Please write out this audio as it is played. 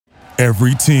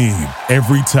Every team,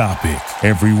 every topic,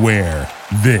 everywhere.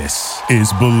 This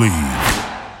is Believe.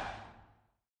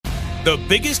 The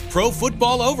biggest pro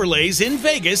football overlays in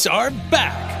Vegas are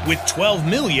back with $12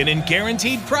 million in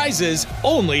guaranteed prizes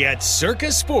only at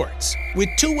Circa Sports, with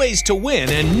 2 ways to win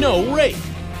and no rate.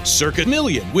 Circa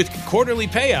Million with quarterly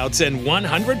payouts and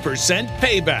 100%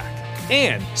 payback.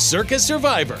 And Circa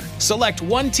Survivor. Select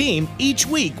one team each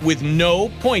week with no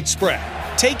point spread.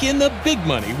 Take in the big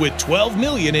money with $12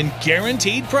 million in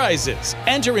guaranteed prizes.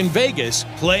 Enter in Vegas,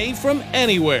 play from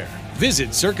anywhere. Visit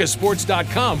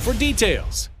circasports.com for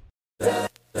details.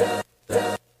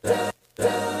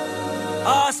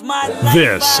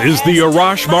 This is the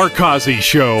Arash Markazi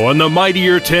Show on the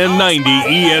Mightier 1090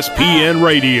 ESPN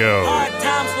Radio.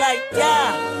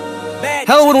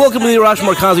 Hello and welcome to the Arash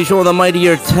Markazi Show on the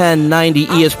Mightier 1090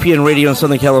 ESPN Radio in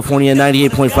Southern California,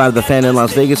 98.5 The Fan in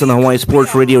Las Vegas, on the Hawaii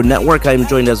Sports Radio Network. I am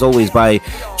joined as always by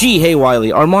G. Hay Wiley,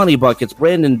 Armani Buckets,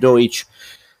 Brandon Deutsch.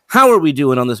 How are we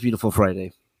doing on this beautiful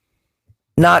Friday?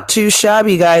 Not too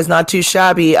shabby, guys. Not too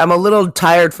shabby. I'm a little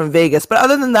tired from Vegas, but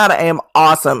other than that, I am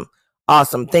awesome.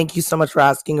 Awesome. Thank you so much for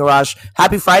asking, Arash.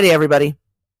 Happy Friday, everybody.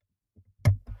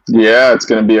 Yeah, it's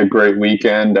going to be a great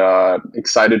weekend.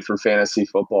 Excited for fantasy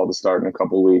football to start in a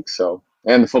couple weeks.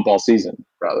 And the football season,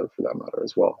 rather, for that matter,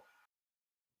 as well.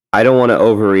 I don't want to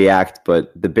overreact,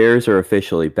 but the Bears are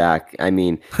officially back. I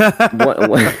mean,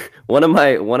 one of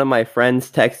my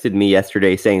friends texted me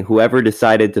yesterday saying whoever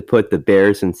decided to put the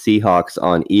Bears and Seahawks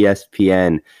on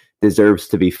ESPN deserves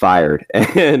to be fired.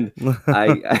 And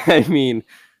I mean,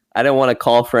 I don't want to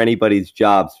call for anybody's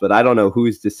jobs, but I don't know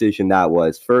whose decision that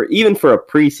was. Even for a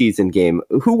preseason game,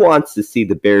 who wants to see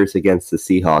the Bears against the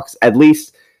Seahawks? At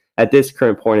least at this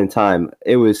current point in time,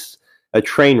 it was a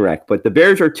train wreck. But the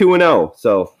Bears are 2-0,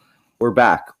 so we're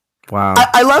back. Wow.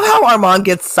 I love how Armand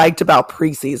gets psyched about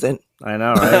preseason. I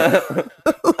know, right?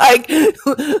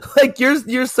 like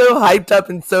you're so hyped up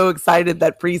and so excited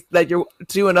that you're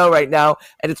 2-0 right now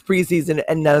and it's preseason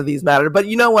and none of these matter. But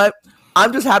you know what?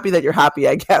 I'm just happy that you're happy,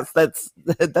 I guess. That's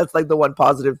like the one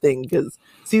positive thing, because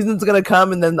season's going to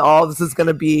come and then all this is going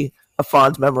to be a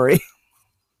fond memory.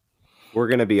 We're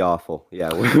going to be awful.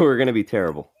 Yeah, we're going to be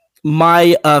terrible.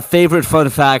 My favorite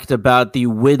fun fact about the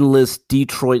winless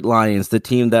Detroit Lions, the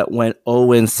team that went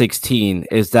 0-16,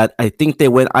 is that I think they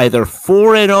went either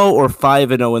 4-0 or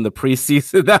 5-0 in the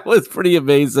preseason. That was pretty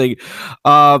amazing.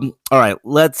 All right,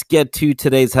 let's get to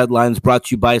today's headlines, brought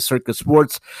to you by Circa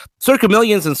Sports. Circa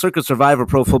Millions and Circa Survivor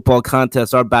Pro Football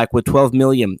contests are back with $12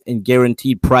 million in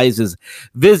guaranteed prizes.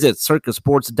 Visit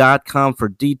circasports.com for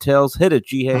details. Hit it,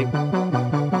 G-Hay.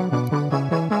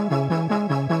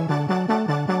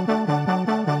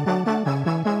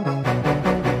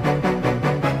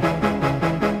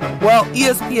 Well,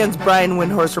 ESPN's Brian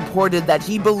Windhorst reported that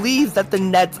he believes that the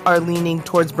Nets are leaning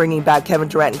towards bringing back Kevin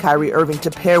Durant and Kyrie Irving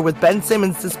to pair with Ben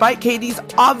Simmons, despite KD's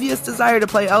obvious desire to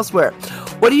play elsewhere.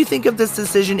 What do you think of this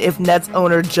decision if Nets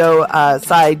owner Joe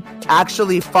Tsai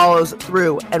actually follows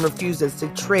through and refuses to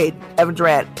trade Kevin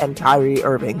Durant and Kyrie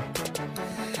Irving?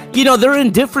 You know, they're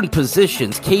in different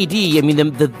positions. KD, I mean,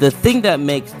 the thing that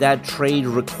makes that trade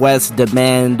request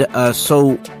demand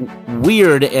so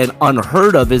weird and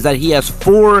unheard of is that he has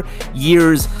 4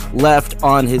 years left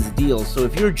on his deal. So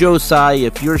if you're Joe Tsai,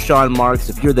 if you're Sean Marks,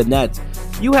 if you're the Nets,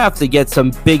 you have to get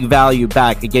some big value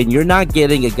back. Again, you're not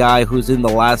getting a guy who's in the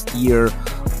last year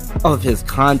of his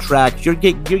contract. You're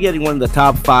getting one of the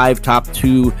top 5, top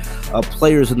 2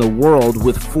 players in the world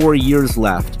with 4 years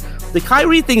left. The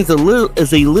Kyrie thing is a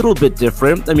little bit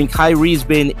different. I mean, Kyrie's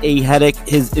been a headache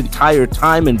his entire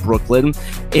time in Brooklyn,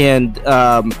 and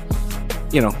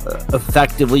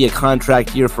effectively a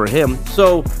contract year for him.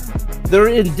 So they're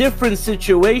in different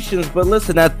situations. But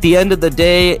listen, at the end of the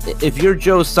day, if you're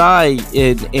Joe Tsai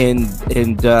and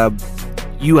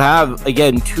you have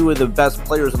again 2 of the best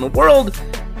players in the world,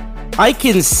 I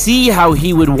can see how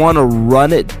he would want to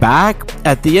run it back.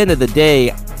 At the end of the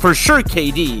day, for sure,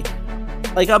 KD.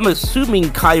 Like, I'm assuming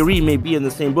Kyrie may be in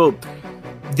the same boat.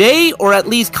 They, or at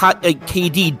least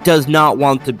KD, does not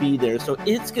want to be there. So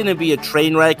it's going to be a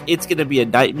train wreck. It's going to be a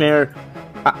nightmare.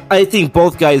 I think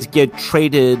both guys get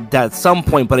traded at some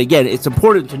point. But again, it's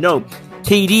important to note,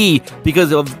 KD,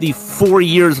 because of the 4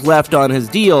 years left on his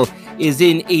deal, is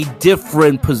in a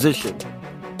different position.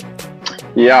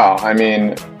 Yeah, I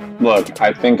mean, look,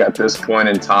 I think at this point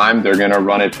in time, they're going to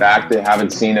run it back. They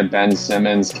haven't seen a Ben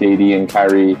Simmons, KD, and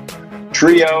Kyrie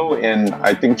trio, and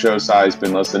I think Joe Tsai's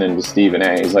been listening to Stephen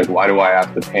A. He's like, why do I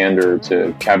have to pander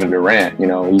to Kevin Durant? You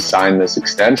know, he signed this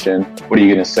extension. What are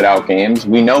you going to sit out games?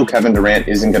 We know Kevin Durant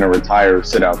isn't going to retire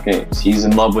sit out games. He's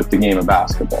in love with the game of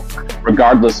basketball,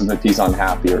 regardless of if he's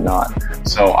unhappy or not.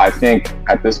 So I think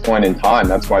at this point in time,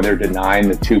 that's why they're denying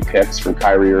the 2 picks for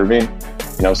Kyrie Irving.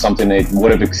 You know, something they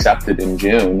would have accepted in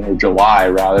June or July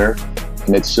rather.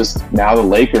 And it's just now the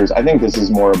Lakers. I think this is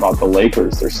more about the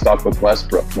Lakers. They're stuck with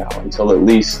Westbrook now until at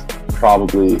least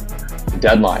probably the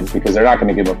deadline, because they're not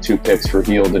going to give up 2 picks for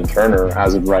Hield and Turner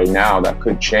as of right now. That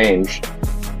could change.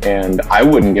 And I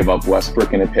wouldn't give up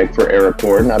Westbrook in a pick for Eric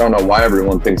Gordon. I don't know why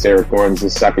everyone thinks Eric Gordon's the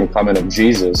second coming of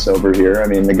Jesus over here. I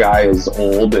mean, the guy is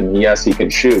old, and yes, he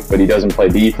can shoot, but he doesn't play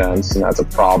defense, and that's a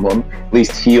problem. At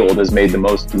least Hield has made the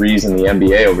most threes in the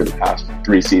NBA over the past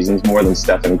 3 seasons, more than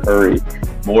Stephen Curry,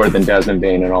 more than Desmond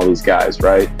Bane and all these guys,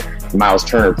 right? Miles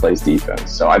Turner plays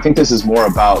defense. So I think this is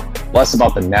less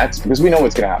about the Nets, because we know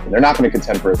what's going to happen. They're not going to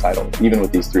contend for a title, even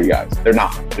with these 3 guys. They're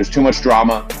not. There's too much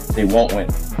drama. They won't win.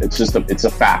 It's just it's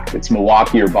a fact. It's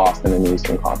Milwaukee or Boston in the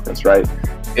Eastern Conference, right?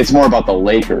 It's more about the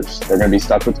Lakers. They're going to be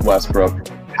stuck with Westbrook.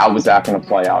 How is that going to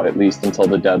play out, at least until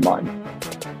the deadline?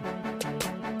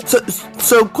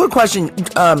 So quick question.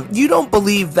 You don't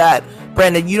believe that,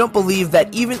 Brandon,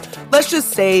 even, let's just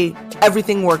say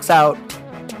everything works out,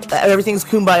 everything's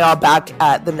kumbaya back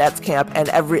at the Nets camp, and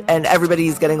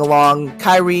everybody's getting along.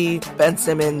 Kyrie, Ben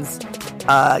Simmons,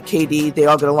 KD, they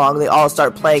all get along. They all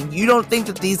start playing. You don't think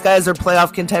that these guys are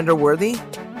playoff contender worthy?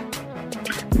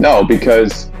 No,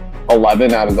 because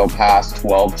 11 out of the past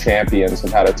 12 champions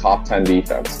have had a top 10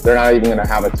 defense. They're not even going to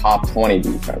have a top 20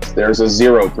 defense. There's a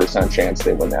 0% chance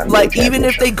they win that. Like, even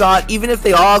if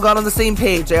they all got on the same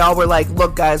page, they all were like,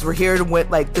 look guys, we're here to win.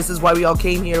 Like, this is why we all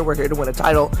came here. We're here to win a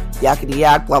title. Yakety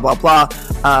yak, blah, blah, blah.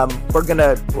 We're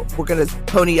gonna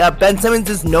pony up. Ben Simmons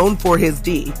is known for his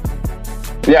D.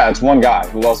 Yeah, it's one guy.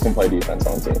 Who else can play defense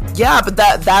on the team? Yeah, but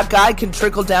that guy can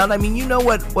trickle down. I mean, you know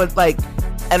what like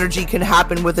energy can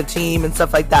happen with a team and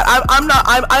stuff like that.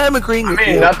 I am agreeing with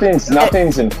you.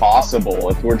 Nothing's impossible.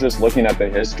 If we're just looking at the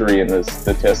history and the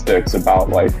statistics about,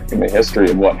 like, in the history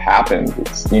of what happened,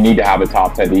 you need to have a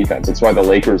top 10 defense. It's why the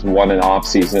Lakers won an off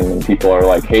season and people are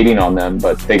like hating on them,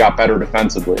 but they got better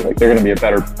defensively. Like, they're going to be a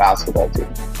better basketball team.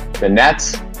 The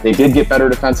Nets, they did get better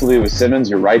defensively with Simmons.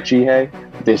 You're right, Jihei.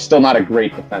 They're still not a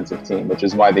great defensive team, which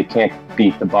is why they can't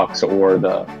beat the Bucks or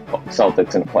the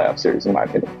Celtics in a playoff series, in my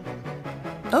opinion.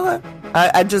 Okay.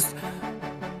 I don't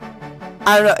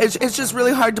know. It's just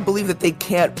really hard to believe that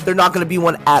they're not going to be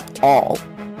one at all.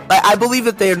 I believe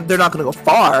that they're not going to go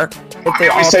far. We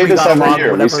say this every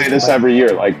year. We say this every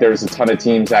year. Like, there's a ton of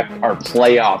teams that are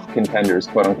playoff contenders,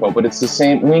 quote unquote. But it's the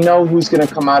same. We know who's going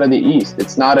to come out of the East.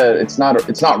 It's not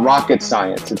rocket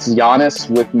science. It's Giannis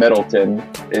with Middleton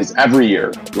is every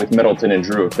year with Middleton and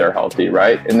Drew if they're healthy,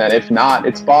 right? And then if not,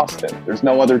 it's Boston. There's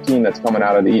no other team that's coming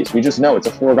out of the East. We just know it's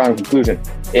a foregone conclusion.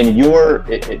 And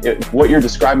what you're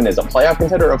describing as a playoff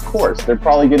contender, of course, they're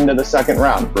probably getting to the second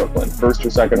round, Brooklyn, first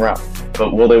or second round.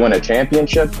 But will they win a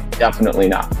championship? Definitely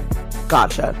not.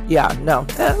 Gotcha. Yeah, no.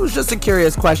 It was just a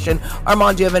curious question.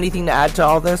 Armand, do you have anything to add to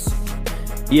all this?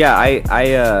 Yeah,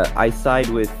 I side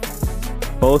with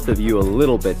both of you a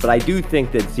little bit, but I do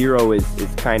think that 0 is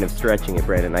kind of stretching it,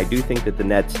 Brandon. I do think that the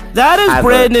Nets... That is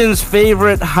Brandon's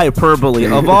favorite hyperbole.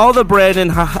 Of all the Brandon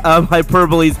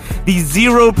hyperboles, the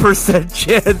 0%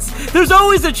 chance. There's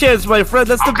always a chance, my friend.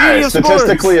 That's the beauty of sports.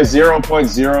 Statistically, a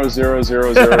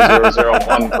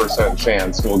 0.0000001%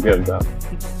 chance we'll give them.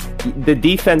 The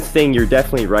defense thing, you're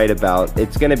definitely right about.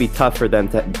 It's going to be tough for them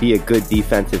to be a good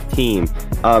defensive team.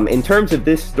 In terms of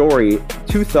this story,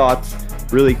 2 thoughts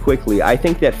really quickly. I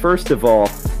think that, first of all,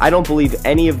 I don't believe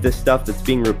any of the stuff that's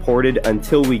being reported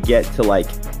until we get to, like,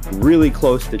 really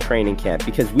close to training camp,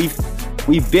 because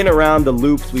we've been around the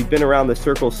loops, we've been around the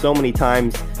circle so many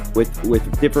times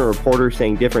with different reporters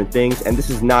saying different things, and this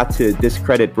is not to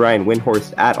discredit Brian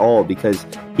Windhorst at all, because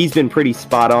he's been pretty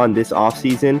spot on this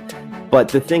offseason. But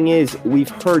the thing is, we've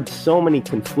heard so many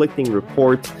conflicting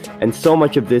reports, and so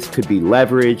much of this could be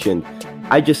leverage, and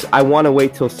I want to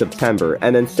wait till September.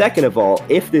 And then second of all,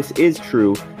 if this is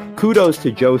true, kudos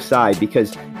to Joe Tsai,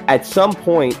 because at some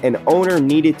point, an owner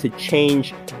needed to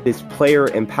change this player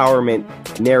empowerment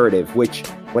narrative, which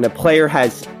when a player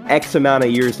has X amount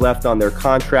of years left on their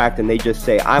contract and they just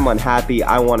say, I'm unhappy,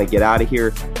 I want to get out of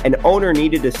here, an owner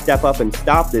needed to step up and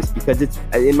stop this, because it's,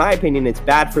 in my opinion, it's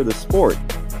bad for the sport.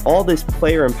 All this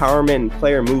player empowerment and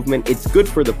player movement, it's good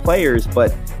for the players,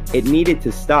 but it needed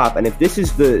to stop. And if this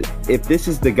is the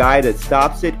guy that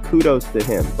stops it, kudos to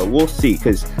him. But we'll see,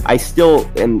 because I still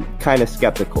am kind of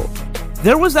skeptical.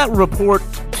 There was that report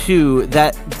too,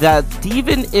 that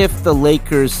even if the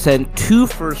Lakers sent 2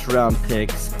 first-round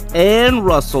picks and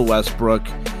Russell Westbrook,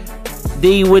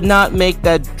 they would not make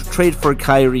that trade for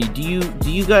Kyrie. Do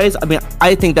you guys? I mean,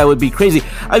 I think that would be crazy.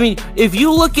 I mean, if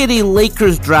you look at a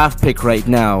Lakers draft pick right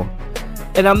now,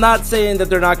 and I'm not saying that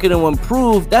they're not going to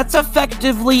improve, that's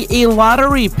effectively a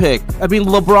lottery pick. I mean,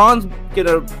 LeBron's going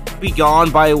to be gone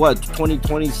by,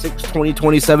 2026,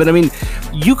 2027? I mean,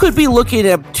 you could be looking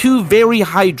at 2 very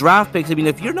high draft picks. I mean,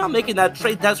 if you're not making that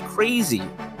trade, that's crazy.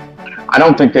 I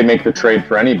don't think they make the trade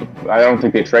for any. I don't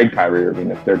think they trade Kyrie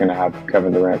Irving if they're going to have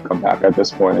Kevin Durant come back at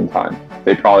this point in time.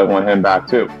 They probably want him back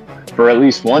too, for at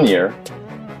least 1 year,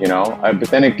 But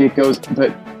then it goes.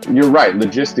 But you're right.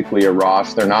 Logistically,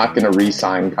 Arash, they're not going to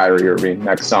re-sign Kyrie Irving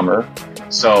next summer.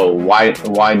 So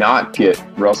why not get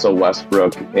Russell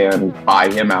Westbrook and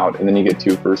buy him out, and then you get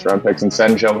 2 first-round picks and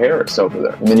send Joe Harris over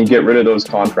there, and then you get rid of those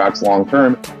contracts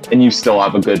long-term, and you still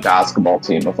have a good basketball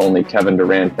team with only Kevin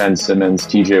Durant, Ben Simmons,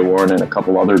 T.J. Warren, and a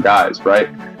couple other guys, right?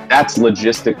 That's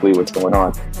logistically what's going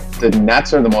on. The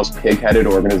Nets are the most pig-headed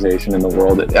organization in the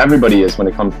world. Everybody is when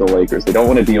it comes to the Lakers. They don't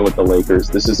want to deal with the Lakers.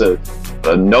 This is a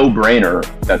no-brainer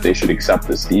that they should accept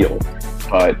this deal.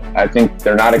 But I think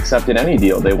they're not accepting any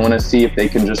deal. They want to see if they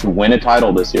can just win a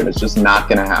title this year. And it's just not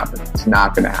going to happen. It's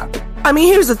not going to happen. I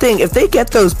mean, here's the thing: if they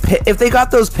got those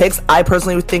picks, I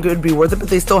personally would think it would be worth it. But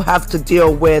they still have to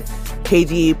deal with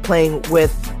KD playing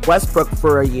with Westbrook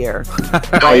for a year.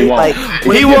 No, he won't.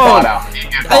 He won't.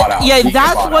 Yeah,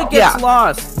 that's what gets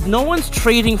lost. No one's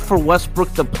trading for Westbrook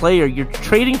the player. You're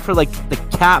trading for the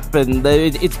cap, and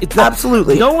it's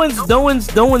absolutely no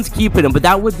one's keeping him. But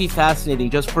that would be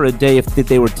fascinating just for a day if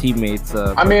they were teammates.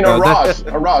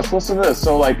 Arash, listen to this.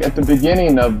 So at the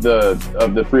beginning of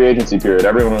the free agency period,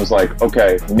 everyone was like,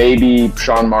 okay, maybe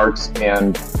Sean Marks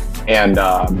and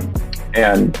Rob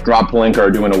Pelinka are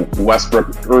doing a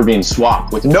Westbrook-Irving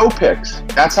swap with no picks.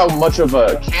 That's how much of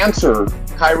a cancer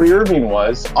Kyrie Irving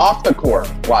was off the court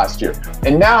last year.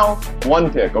 And now,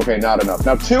 1 pick. Okay, not enough.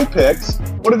 Now, 2 picks.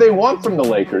 What do they want from the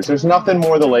Lakers? There's nothing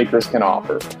more the Lakers can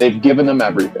offer. They've given them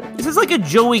everything. This is like a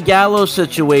Joey Gallo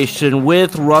situation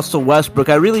with Russell Westbrook.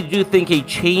 I really do think a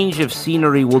change of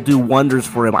scenery will do wonders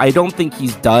for him. I don't think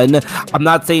he's done. I'm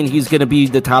not saying he's going to be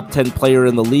the top 10 player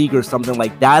in the league or something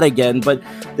like that again, but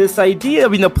this idea,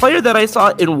 the player that I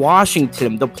saw in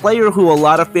Washington, the player who a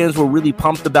lot of fans were really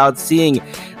pumped about seeing,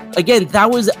 again,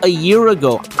 that was a year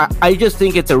ago. I just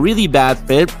think it's a really bad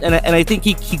fit, and I think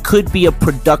he could be a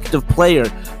productive player.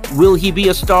 Will he be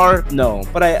a star? No.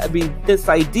 But I mean, this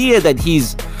idea that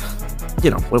he's,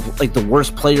 the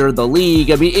worst player in the league,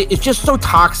 it's just so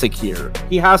toxic here.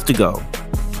 He has to go.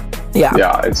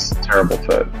 Yeah, it's a terrible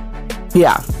fit.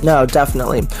 Yeah, no,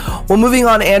 definitely. Well, moving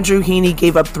on, Andrew Heaney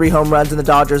gave up 3 home runs and the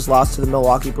Dodgers lost to the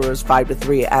Milwaukee Brewers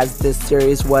 5-3, as this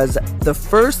series was the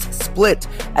first split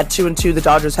at 2-2 the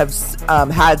Dodgers have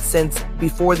had since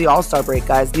before the All-Star break,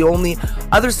 guys. The only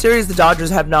other series the Dodgers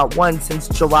have not won since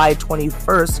July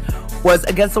 21st was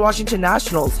against the Washington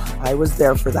Nationals. I was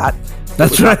there for that.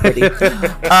 That's right.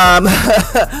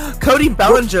 Cody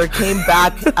Bellinger came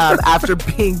back after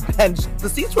being benched. The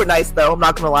seats were nice, though. I'm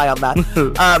not going to lie on that.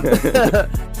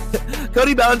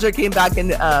 Cody Bellinger came back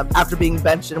in after being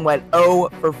benched and went 0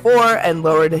 for 4 and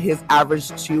lowered his average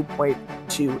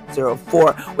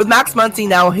 2.204. With Max Muncy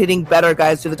now hitting better,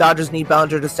 guys, do the Dodgers need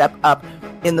Bellinger to step up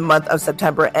in the month of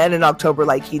September and in October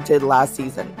like he did last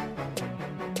season?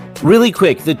 Really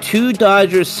quick, the 2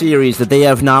 Dodgers series that they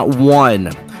have not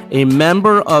won, a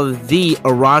member of the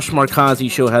Arash Markazi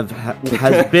show has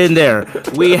been there.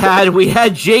 We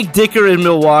had Jake Dicker in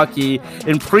Milwaukee,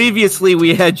 and previously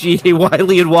we had G.A.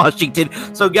 Wiley in Washington.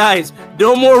 So guys,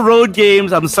 no more road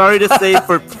games. I'm sorry to say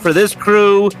for this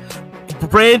crew.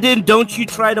 Brandon, don't you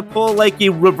try to pull like a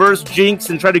reverse jinx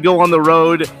and try to go on the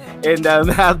road and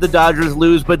have the Dodgers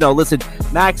lose. But no, listen,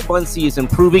 Max Muncy is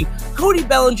improving. Cody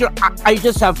Bellinger, I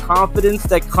just have confidence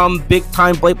that come big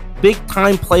time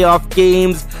playoff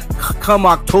games, come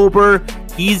October,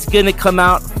 he's going to come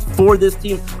out for this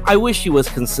team. I wish he was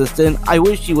consistent. I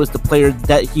wish he was the player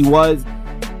that he was.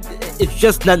 It's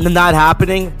just not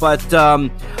happening, but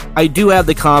I do have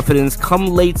the confidence. Come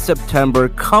late September,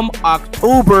 come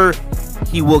October,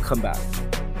 he will come back.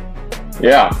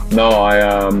 Yeah, no,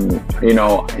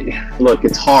 look,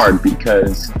 it's hard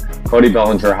because Cody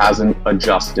Bellinger hasn't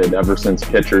adjusted ever since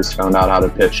pitchers found out how to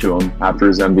pitch to him after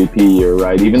his MVP year,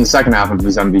 right? Even the second half of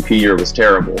his MVP year was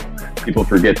terrible. People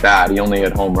forget that. He only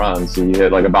hit home runs. He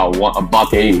hit about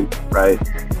 $180, right?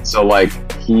 So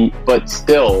but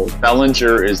still,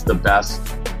 Bellinger is the best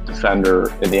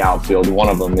defender in the outfield, one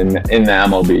of them in the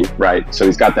MLB, right? So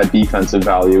he's got that defensive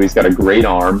value. He's got a great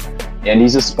arm. and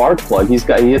he's a spark plug. He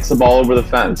hits the ball over the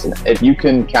fence, and if you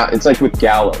can count, it's like with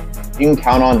Gallo. You can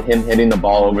count on him hitting the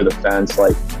ball over the fence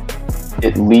like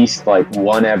at least like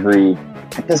one every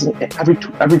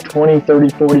 20, 30,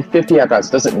 40, 50 at bats.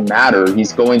 Doesn't matter.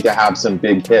 He's going to have some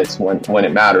big hits when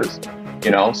it matters.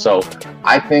 So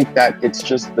I think that it's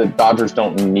just the Dodgers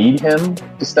don't need him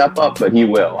to step up, but he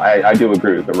will. I do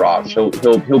agree with the Raj.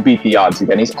 He'll beat the odds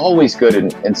again. He's always good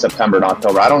in September and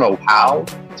October. I don't know how.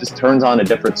 Just turns on a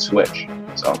different switch.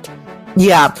 So.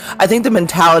 Yeah, I think the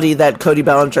mentality that Cody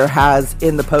Bellinger has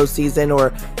in the postseason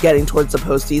or getting towards the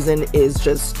postseason is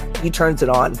just, he turns it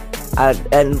on.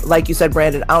 And like you said,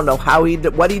 Brandon, I don't know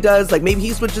what he does. Like maybe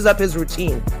he switches up his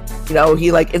routine.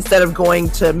 He like, instead of going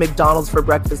to McDonald's for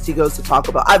breakfast, he goes to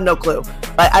Taco Bell. I have no clue.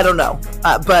 I don't know.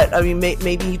 But I mean,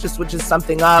 maybe he just switches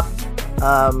something up.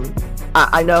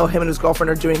 I know him and his girlfriend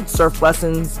are doing surf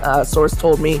lessons. Source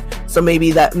told me. So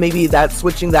maybe that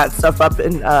switching that stuff up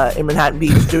in Manhattan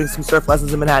Beach, doing some surf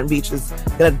lessons in Manhattan Beach is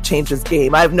gonna change his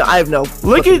game. I have no.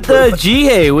 Look at the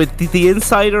Jihei with the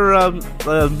insider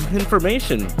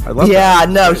information. I love that. Yeah,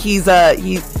 no, he's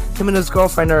him and his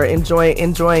girlfriend are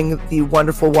enjoying the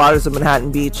wonderful waters of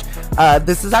Manhattan Beach.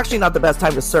 This is actually not the best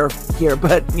time to surf here,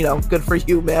 but good for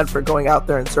you, man, for going out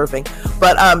there and surfing.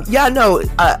 But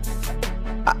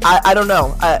I don't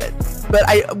know,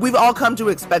 but we've all come to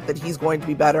expect that he's going to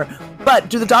be better. But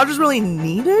do the Dodgers really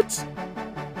need it?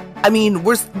 I mean,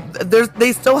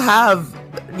 they still have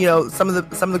some of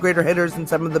the greater hitters and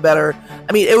some of the better.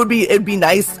 I mean, it'd be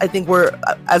nice. I think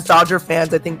as Dodger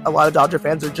fans, I think a lot of Dodger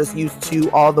fans are just used to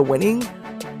all the winning,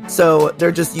 so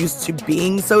they're just used to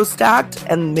being so stacked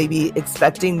and maybe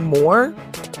expecting more.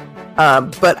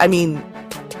 But I mean,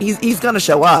 he's gonna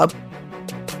show up.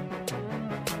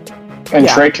 And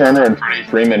yeah. Trey Turner and Freddie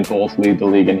Freeman both lead the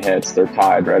league in hits. They're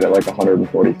tied right at like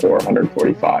 144,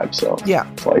 145. So yeah,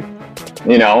 it's like,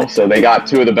 so they got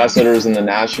two of the best hitters in the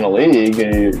National League,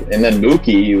 and then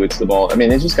Mookie, who hits the ball. I mean,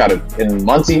 they just got in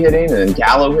Muncy hitting, and then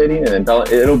Gallo hitting, and then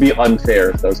it'll be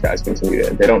unfair if those guys continue to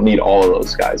hit. They don't need all of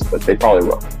those guys, but they probably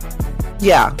will.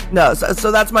 Yeah, no.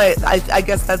 So that's I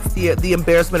guess that's the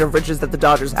embarrassment of riches that the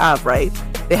Dodgers have, right?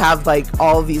 They have like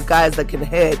all of these guys that can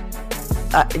hit.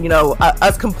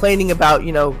 Us complaining about,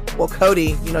 well,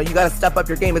 Cody, you got to step up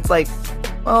your game. It's like,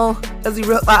 well, does he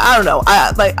really? I don't know.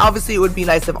 Obviously it would be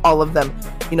nice if all of them,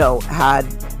 had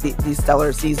these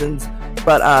stellar seasons.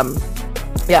 But,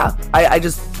 yeah,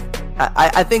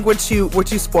 I think we're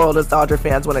too spoiled as Dodger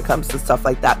fans when it comes to stuff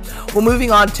like that. Well,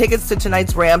 moving on, tickets to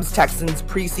tonight's Rams-Texans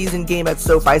preseason game at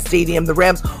SoFi Stadium, the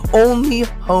Rams' only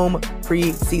home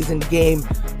preseason game.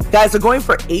 Guys, they're going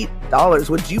for $8.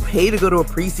 Would you pay to go to a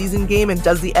preseason game? And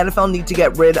does the NFL need to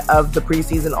get rid of the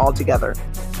preseason altogether?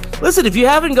 Listen, if you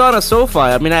haven't gone to SoFi,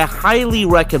 I mean, I highly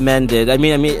recommend it. I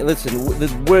mean,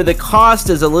 listen, where the cost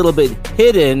is a little bit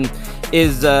hidden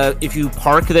is if you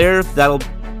park there, that'll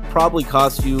probably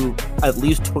cost you at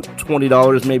least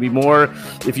 $20, maybe more,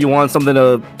 if you want something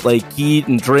to like eat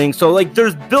and drink. So like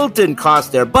there's built-in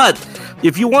cost there. But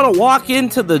if you want to walk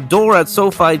into the door at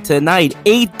SoFi tonight,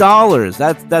 $8.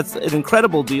 That's an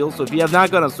incredible deal. So if you have not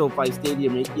gone to SoFi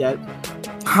Stadium yet,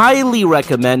 highly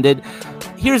recommend it.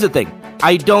 Here's the thing.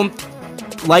 I don't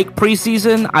like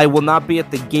preseason. I will not be at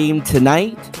the game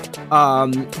tonight.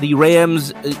 The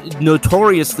Rams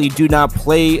notoriously do not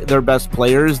play their best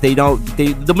players.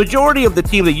 The majority of the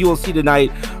team that you will see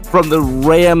tonight from the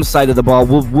Rams side of the ball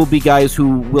will be guys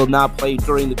who will not play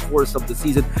during the course of the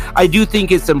season. I do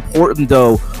think it's important,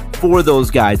 though, for those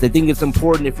guys. I think it's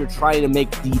important if you're trying to make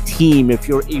the team, if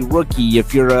you're a rookie,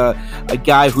 if you're a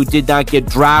guy who did not get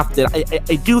drafted.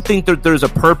 I do think that there's a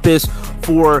purpose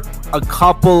for a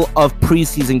couple of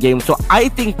preseason games. So I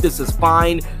think this is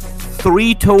fine.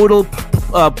 3 total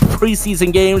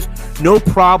preseason games, no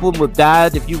problem with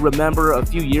that. If you remember a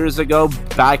few years ago,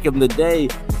 back in the day,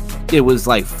 it was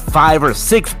like 5 or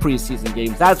 6 preseason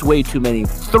games. That's way too many.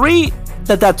 3,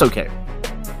 that's okay.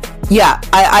 Yeah,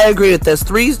 I agree with this.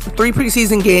 Three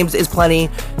preseason games is plenty.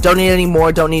 Don't need any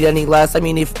more. Don't need any less. I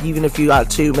mean, even if you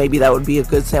got 2, maybe that would be a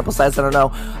good sample size. I don't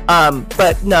know.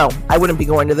 But no, I wouldn't be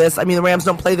going to this. I mean, the Rams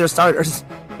don't play their starters.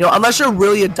 Unless you're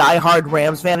really a diehard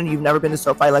Rams fan and you've never been to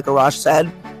SoFi, like Arash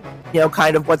said,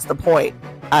 kind of what's the point?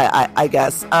 I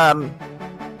guess.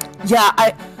 Yeah,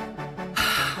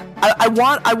 I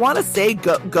want to say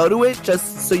go to it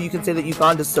just so you can say that you've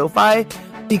gone to SoFi,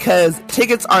 because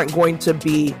tickets aren't going to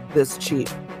be this cheap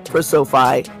for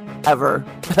SoFi ever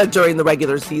during the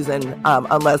regular season,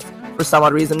 unless for some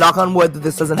odd reason, knock on wood, that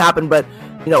this doesn't happen, but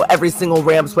every single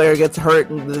Rams player gets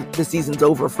hurt and the season's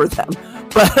over for them.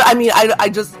 But I mean, I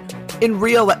just, in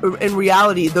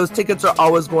reality, those tickets are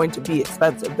always going to be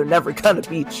expensive. They're never going to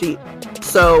be cheap.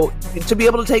 So to be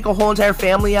able to take a whole entire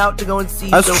family out to go and see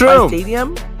That's SoFi true.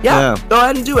 Stadium, go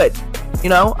ahead and do it.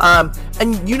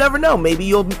 And you never know. Maybe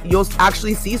you'll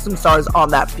actually see some stars on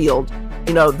that field.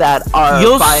 That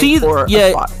are vying for a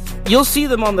spot. You'll see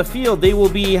them on the field. They will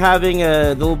be having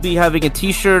a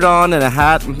T-shirt on and a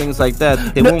hat and things like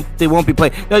that. They won't be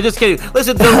playing. No, just kidding.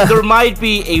 Listen, there might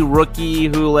be a rookie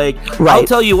who I'll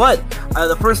tell you what.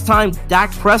 The first time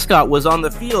Dak Prescott was on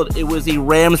the field, it was a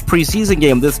Rams preseason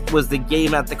game. This was the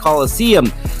game at the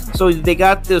Coliseum. So they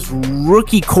got this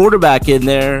rookie quarterback in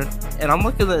there, and I'm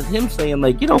looking at him saying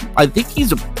I think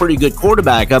he's a pretty good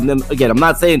quarterback. I'm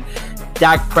not saying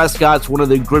Dak Prescott's one of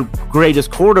the greatest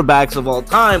quarterbacks of all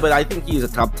time, but I think he's a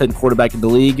top 10 quarterback in the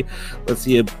league. Let's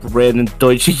see if Brandon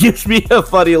Deutsche gives me a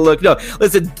funny look. No,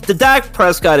 listen, the Dak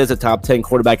Prescott is a top 10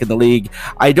 quarterback in the league.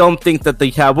 I don't think that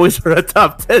the Cowboys are a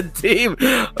top 10 team,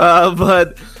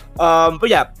 but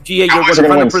yeah, GA, you're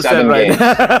 100% right.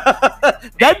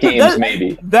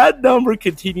 Maybe. That number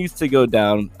continues to go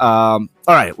down. All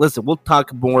right, listen, we'll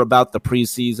talk more about the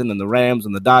preseason and the Rams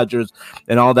and the Dodgers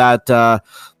and all that.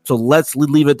 So let's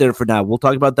leave it there for now. We'll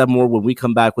talk about that more when we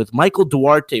come back with Michael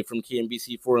Duarte from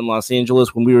KNBC4 in Los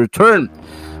Angeles when we return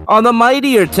on the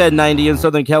mightier 1090 in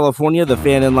Southern California, the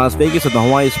Fan in Las Vegas, and the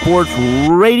Hawaii Sports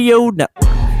Radio Network.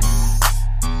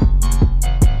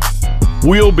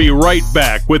 We'll be right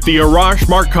back with the Arash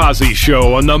Markazi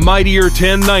Show on the mightier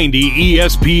 1090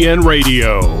 ESPN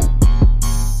Radio.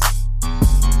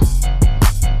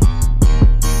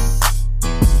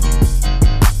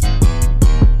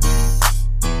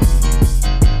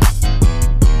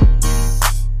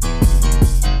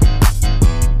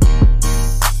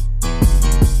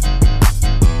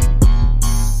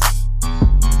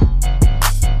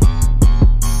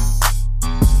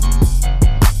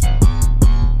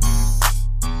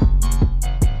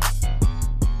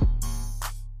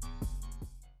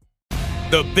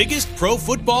 The biggest pro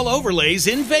football overlays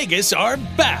in Vegas are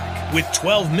back with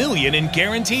 $12 million in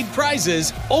guaranteed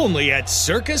prizes only at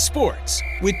Circa Sports,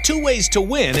 with 2 ways to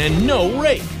win and no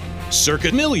rate.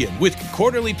 Circa Million with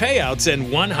quarterly payouts and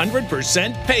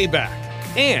 100% payback.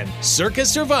 And Circa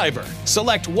Survivor.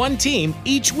 Select one team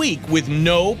each week with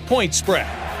no point spread.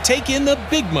 Take in the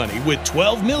big money with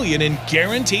 $12 million in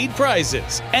guaranteed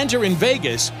prizes. Enter in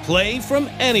Vegas, play from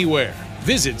anywhere.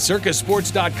 Visit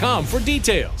circasports.com for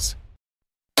details.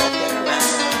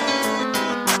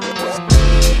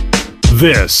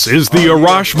 This is the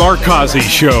Arash Markazi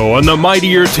Show on the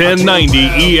mightier 1090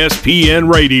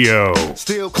 ESPN Radio.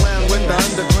 Still clown with the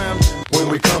underground when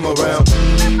we come around.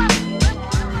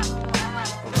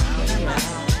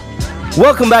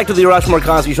 Welcome back to the Arash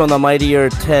Markazi Show on the mightier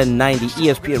 1090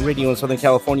 ESPN Radio in Southern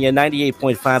California,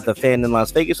 98.5 The Fan in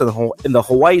Las Vegas, and in the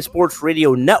Hawaii Sports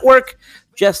Radio Network.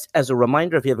 Just as a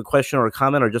reminder, if you have a question or a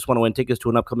comment or just want to win tickets to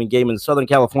an upcoming game in Southern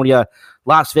California,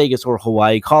 Las Vegas, or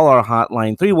Hawaii, call our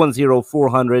hotline,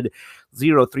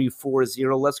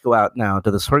 310-400-0340. Let's go out now to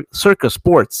the Circa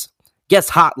Sports Guest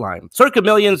Hotline. Circa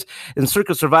Millions and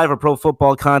Circa Survivor Pro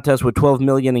Football Contest with $12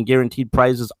 million in guaranteed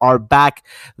prizes are back.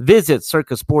 Visit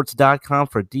circasports.com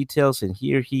for details, and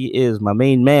here he is, my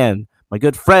main man, my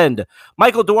good friend,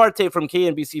 Michael Duarte from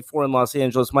KNBC4 in Los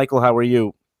Angeles. Michael, how are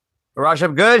you? Arash,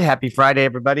 I'm good. Happy Friday,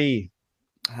 everybody.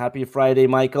 Happy Friday,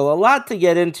 Michael. A lot to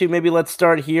get into. Maybe let's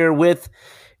start here with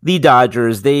the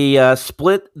Dodgers. They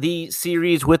split the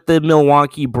series with the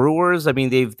Milwaukee Brewers. I mean,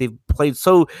 they've played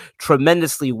so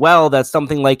tremendously well that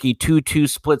something like a 2-2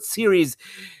 split series,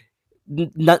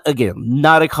 not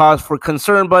a cause for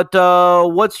concern. But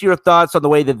what's your thoughts on the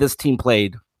way that this team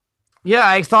played? Yeah,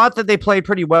 I thought that they played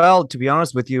pretty well, to be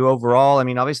honest with you, overall. I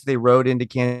mean, obviously they rode into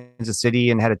Kansas City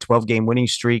and had a 12-game winning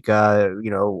streak,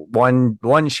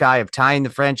 one shy of tying the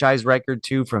franchise record,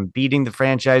 2 from beating the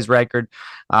franchise record.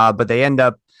 But they end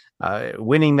up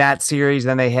winning that series.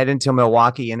 Then they head into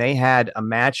Milwaukee, and they had a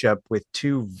matchup with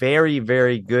 2 very,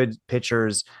 very good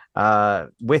pitchers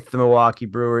with the Milwaukee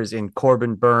Brewers in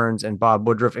Corbin Burnes and Bob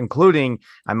Woodruff, including,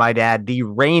 I might add, the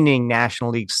reigning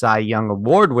National League Cy Young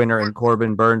Award winner in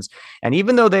Corbin Burnes. And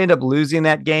even though they end up losing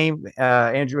that game,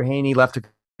 Andrew Heaney left a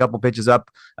couple pitches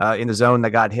up in the zone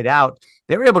that got hit out.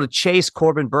 They were able to chase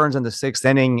Corbin Burnes in the 6th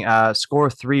inning, score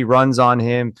 3 runs on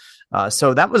him.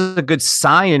 So that was a good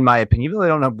sign, in my opinion. Even though they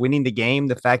don't end up winning the game,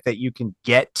 the fact that you can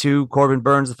get to Corbin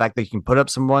Burnes, the fact that you can put up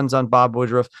some runs on Bob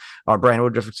Woodruff, or Brian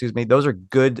Woodruff, those are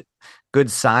good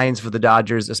signs for the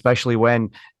Dodgers, especially when,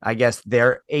 I guess,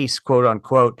 their ace, quote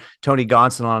unquote, Tony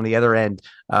Gonsolin on the other end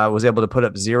was able to put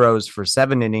up zeros for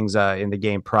 7 innings in the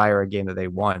game prior, a game that they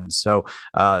won. So,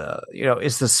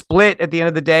 it's the split at the end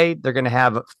of the day. They're going to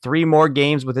have 3 more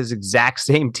games with his exact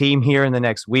same team here in the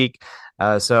next week.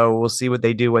 So we'll see what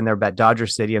they do when they're at Dodger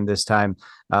Stadium this time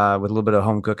with a little bit of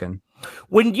home cooking.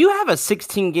 When you have a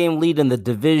 16-game lead in the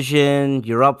division,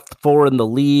 you're up 4 in the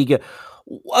league.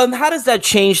 How does that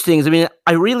change things? I mean,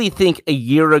 I really think a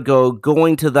year ago,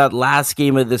 going to that last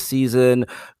game of the season,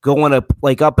 going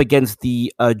up against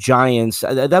the Giants,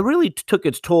 that really took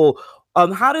its toll.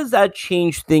 How does that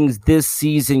change things this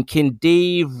season? Can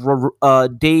Dave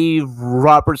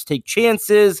Roberts take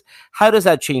chances? How does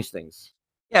that change things?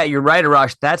 Yeah, you're right,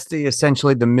 Arash. That's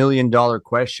essentially the $1 million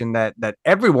question that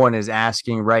everyone is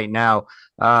asking right now.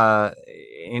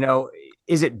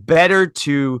 Is it better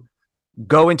to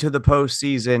go into the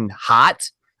postseason hot,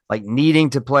 like needing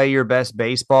to play your best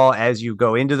baseball as you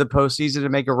go into the postseason to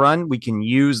make a run? We can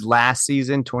use last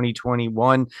season,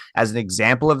 2021, as an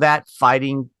example of that,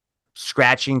 fighting,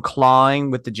 scratching,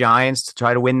 clawing with the Giants to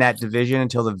try to win that division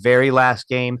until the very last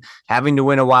game, having to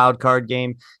win a wild card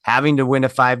game, having to win a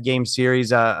 5-game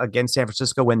series against San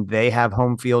Francisco when they have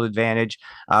home field advantage.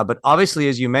 But obviously,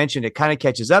 as you mentioned, it kind of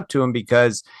catches up to them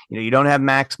because you don't have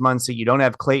Max Muncy, you don't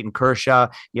have Clayton Kershaw.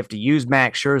 You have to use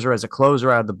Max Scherzer as a closer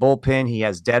out of the bullpen. He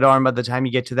has dead arm by the time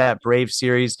you get to that Braves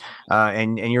series,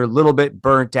 and you're a little bit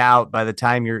burnt out by the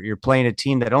time you're playing a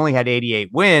team that only had 88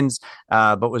 wins,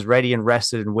 but was ready and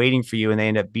rested and waiting for you, and they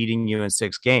end up beating you in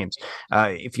 6 games.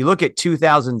 If you look at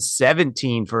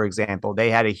 2017, for example,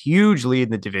 they had a huge lead in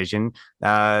the division.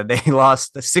 They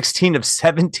lost the 16 of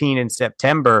 17 in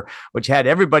September, which had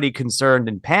everybody concerned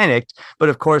and panicked. But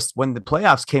of course, when the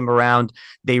playoffs came around,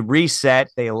 they reset,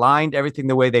 they aligned everything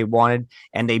the way they wanted,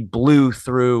 and they blew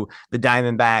through the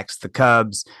Diamondbacks, the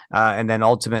Cubs, and then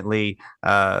ultimately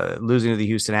losing to the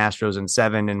Houston Astros in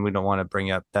 7. And we don't want to bring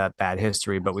up that bad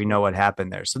history, but we know what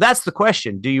happened there. So that's the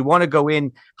question. Do you want to go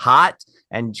in hot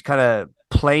and kind of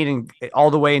playing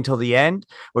all the way until the end,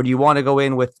 or do you want to go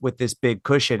in with this big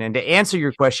cushion? And to answer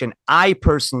your question, I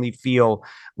personally feel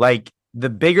like the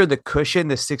bigger the cushion,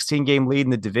 the 16-game lead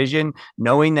in the division,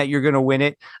 knowing that you're going to win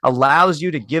it, allows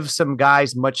you to give some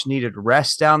guys much needed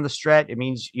rest down the stretch. It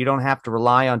means you don't have to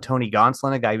rely on Tony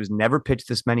Gonsolin, a guy who's never pitched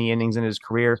this many innings in his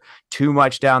career, too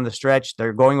much down the stretch.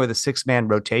 They're going with a 6-man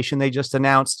rotation they just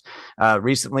announced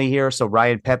recently here. So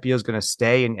Ryan Pepiot is going to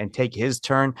stay and take his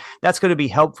turn. That's going to be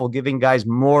helpful, giving guys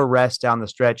more rest down the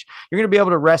stretch. You're going to be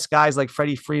able to rest guys like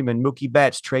Freddie Freeman, Mookie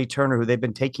Betts, Trey Turner, who they've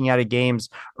been taking out of games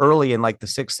early in like the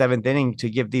 6th, 7th inning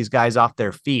to give these guys off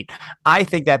their feet. I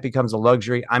think that becomes a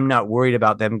luxury. I'm not worried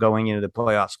about them going into the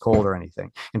playoffs cold or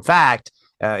anything. In fact,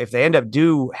 if they end up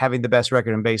having the best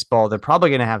record in baseball, they're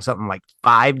probably going to have something like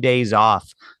 5 days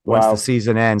off once the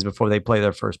season ends before they play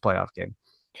their first playoff game.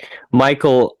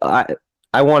 Michael,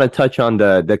 I want to touch on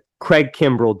the Craig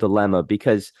Kimbrel dilemma,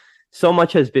 because so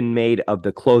much has been made of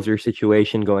the closer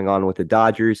situation going on with the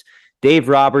Dodgers. Dave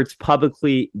Roberts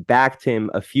publicly backed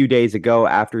him a few days ago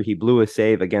after he blew a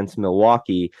save against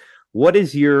Milwaukee.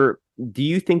 Do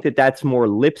you think that that's more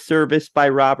lip service by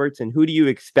Roberts, and who do you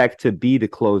expect to be the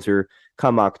closer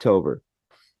come October?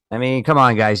 I mean, come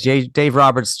on, guys. Dave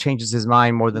Roberts changes his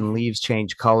mind more than leaves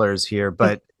change colors here.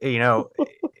 But,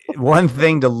 one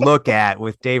thing to look at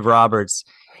with Dave Roberts,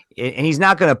 and he's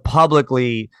not going to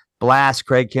publicly blast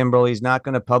Craig Kimbrel. He's not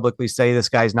going to publicly say this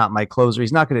guy's not my closer.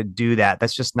 He's not going to do that.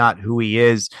 That's just not who he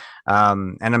is.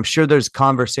 And I'm sure there's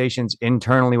conversations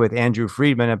internally with Andrew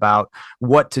Friedman about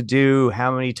what to do,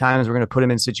 how many times we're going to put him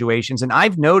in situations. And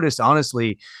I've noticed,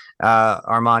 honestly,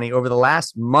 Armani, over the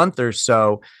last month or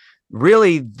so,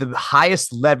 really the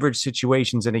highest leverage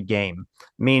situations in a game,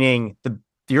 meaning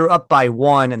you're up by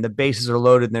 1 and the bases are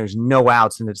loaded and there's no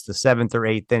outs and it's the 7th or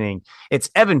 8th inning.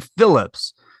 It's Evan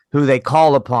Phillips who they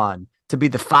call upon to be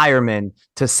the fireman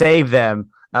to save them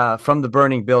from the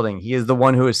burning building. He is the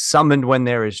one who is summoned when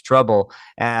there is trouble.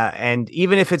 And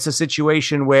even if it's a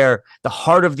situation where the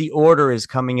heart of the order is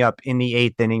coming up in the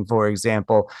 8th inning, for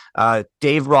example,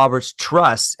 Dave Roberts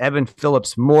trusts Evan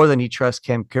Phillips more than he trusts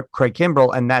Craig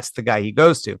Kimbrel, and that's the guy he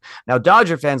goes to. Now,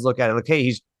 Dodger fans look at it, okay,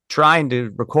 he's trying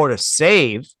to record a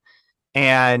save,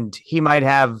 and he might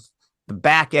have the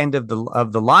back end of the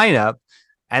lineup,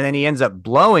 and then he ends up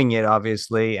blowing it,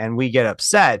 obviously, and we get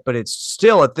upset. But it's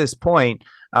still, at this point,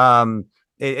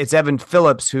 it's Evan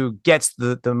Phillips who gets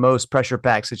the most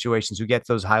pressure-packed situations, who gets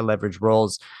those high-leverage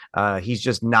roles. He's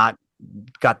just not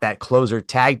got that closer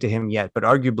tag to him yet. But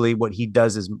arguably what he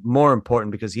does is more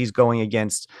important because he's going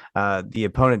against the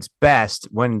opponent's best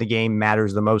when the game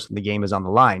matters the most, when the game is on the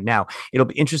line. Now, it'll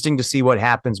be interesting to see what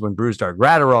happens when Brusdar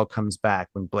Graterol comes back,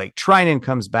 when Blake Treinen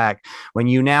comes back, when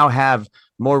you now have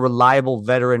more reliable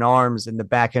veteran arms in the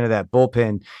back end of that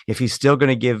bullpen if he's still going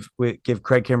to give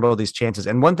Craig Kimbrel these chances.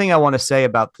 And one thing I want to say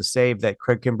about the save that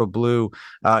Craig Kimbrel blew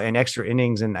in extra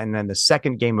innings and then the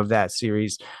second game of that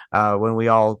series when we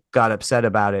all got upset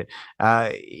about it,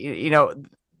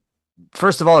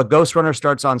 first of all, a ghost runner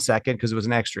starts on second because it was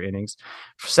an extra innings.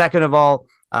 Second of all,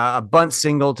 a bunt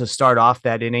single to start off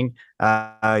that inning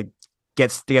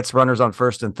gets runners on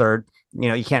first and third.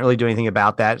 You can't really do anything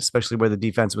about that, especially where the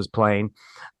defense was playing.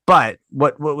 But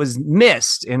what was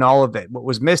missed in all of it, what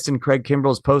was missed in Craig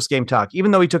Kimbrel's post-game talk,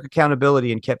 even though he took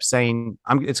accountability and kept saying,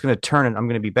 it's going to turn and I'm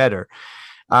going to be better.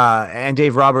 And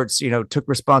Dave Roberts, took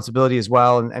responsibility as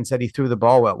well and said he threw the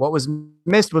ball well. What was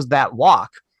missed was that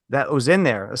walk that was in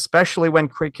there, especially when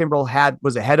Craig Kimbrel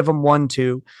was ahead of him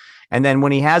 1-2. And then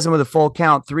when he has him with a full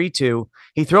count 3-2,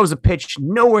 he throws a pitch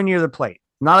nowhere near the plate,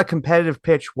 not a competitive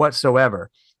pitch whatsoever.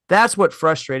 That's what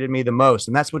frustrated me the most.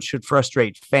 And that's what should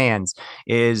frustrate fans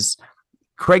is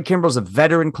Craig Kimbrel's a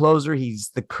veteran closer. He's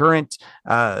the current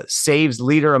saves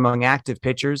leader among active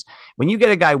pitchers. When you get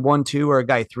a guy 1-2 or a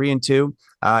guy 3-2,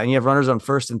 and you have runners on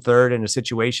first and third in a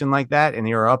situation like that, and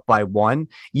you're up by 1,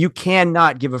 you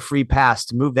cannot give a free pass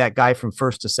to move that guy from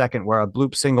first to second, where a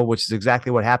bloop single, which is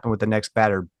exactly what happened with the next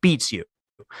batter, beats you.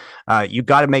 You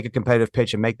got to make a competitive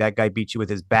pitch and make that guy beat you with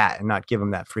his bat and not give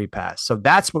him that free pass. So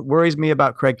that's what worries me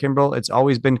about Craig Kimbrel. It's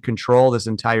always been control this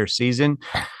entire season.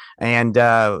 And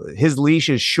his leash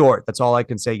is short. That's all I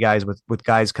can say, guys, with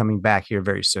guys coming back here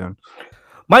very soon.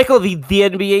 Michael, the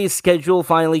NBA schedule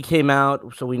finally came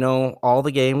out, so we know all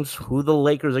the games, who the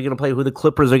Lakers are going to play, who the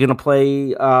Clippers are going to play.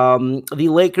 The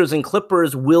Lakers and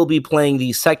Clippers will be playing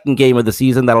the second game of the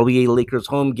season. That'll be a Lakers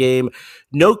home game.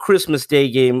 No Christmas Day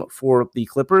game for the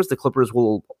Clippers. The Clippers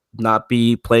will not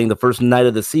be playing the first night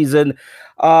of the season.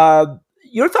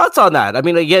 Your thoughts on that?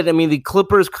 The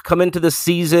Clippers come into the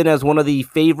season as one of the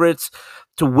favorites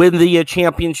to win the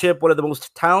championship, one of the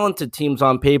most talented teams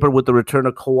on paper with the return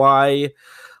of Kawhi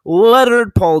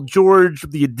Leonard, Paul George,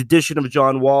 the addition of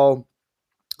John Wall.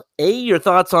 A, your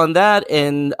thoughts on that,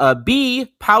 and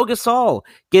B, Pau Gasol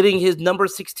getting his number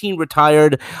 16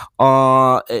 retired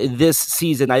this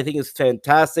season. I think it's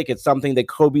fantastic. It's something that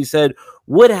Kobe said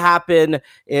would happen,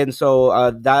 and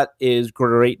so that is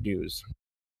great news.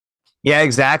 Yeah,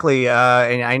 exactly.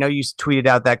 And I know you tweeted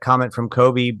out that comment from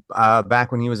Kobe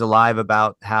back when he was alive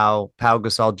about how Pau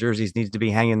Gasol jerseys needs to be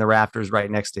hanging in the rafters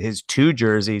right next to his 2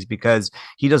 jerseys because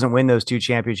he doesn't win those 2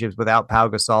 championships without Pau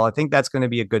Gasol. I think that's going to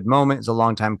be a good moment. It's a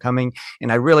long time coming.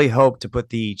 And I really hope to put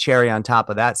the cherry on top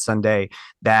of that Sunday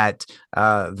that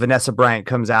Vanessa Bryant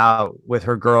comes out with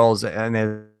her girls and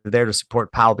they're there to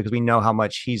support Powell because we know how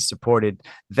much he's supported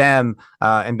them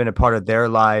and been a part of their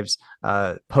lives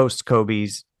post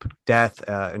Kobe's death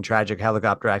and tragic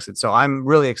helicopter accident. So I'm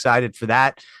really excited for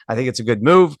that. I think it's a good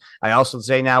move. I also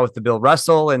say now with the Bill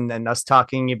Russell and us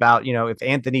talking about, if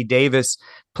Anthony Davis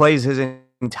plays his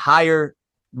entire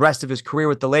rest of his career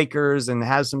with the Lakers and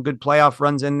has some good playoff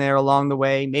runs in there along the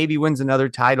way, maybe wins another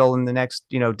title in the next,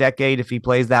 decade if he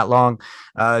plays that long.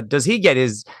 Does he get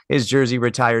his jersey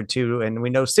retired too? And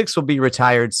we know 6 will be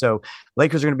retired. So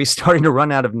Lakers are going to be starting to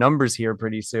run out of numbers here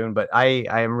pretty soon, but I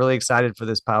am really excited for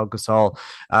this Pau Gasol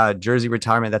jersey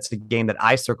retirement. That's the game that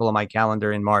I circle on my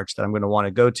calendar in March that I'm going to want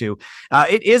to go to.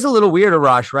 It is a little weird,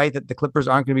 Arash, right, that the Clippers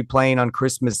aren't going to be playing on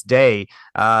Christmas Day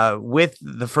with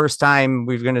the first time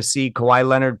we're going to see Kawhi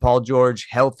Leonard, Paul George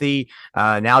healthy.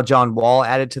 Now John Wall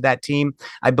added to that team.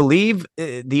 I believe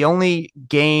the only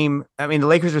game, the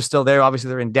Lakers are still there. Obviously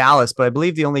they're in Dallas, but I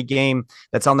believe the only game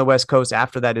that's on the West Coast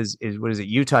after that is what is it?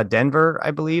 Utah, Denver,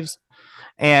 I believe.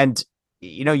 And,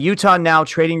 Utah now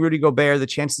trading Rudy Gobert, the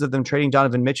chances of them trading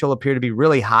Donovan Mitchell appear to be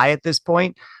really high at this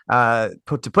point. To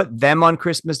put them on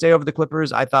Christmas Day over the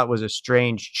Clippers, I thought was a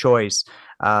strange choice.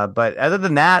 But other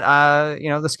than that,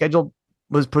 the schedule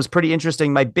was pretty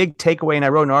interesting. My big takeaway, and I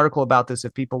wrote an article about this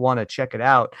if people want to check it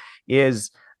out,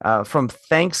 is from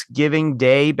Thanksgiving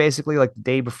Day, basically like the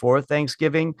day before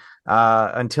Thanksgiving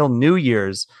until New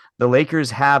Year's, the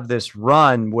Lakers have this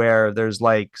run where there's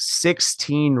like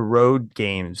 16 road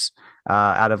games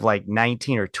out of like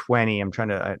 19 or 20. I'm trying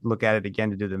to look at it again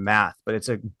to do the math, but it's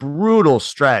a brutal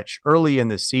stretch early in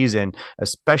the season,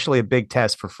 especially a big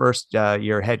test for first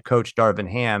year head coach Darvin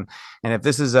Ham. And if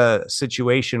this is a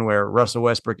situation where Russell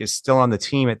Westbrook is still on the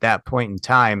team at that point in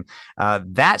time,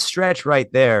 that stretch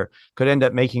right there could end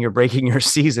up making or breaking your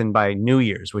season by New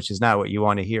Year's, which is not what you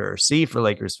want to hear or see for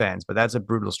Lakers fans. But that's a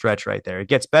brutal stretch right there. It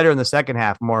gets better in the second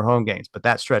half, more home games, but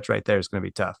that stretch right there is going to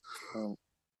be tough.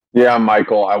 Yeah,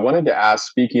 Michael, I wanted to ask,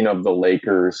 speaking of the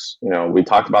Lakers, we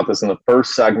talked about this in the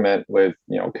first segment with,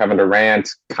 Kevin Durant,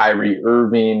 Kyrie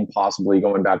Irving, possibly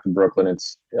going back to Brooklyn.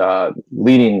 It's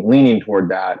leaning toward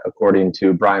that, according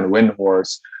to Brian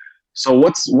Windhorst. So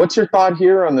what's your thought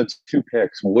here on the two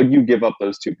picks? Would you give up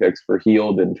those two picks for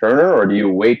Hield and Turner, or do you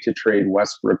wait to trade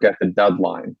Westbrook at the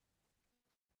deadline?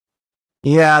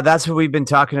 Yeah, that's what we've been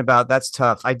talking about. That's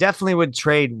tough. I definitely would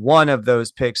trade one of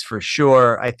those picks for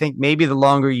sure. I think maybe the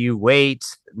longer you wait,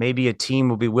 maybe a team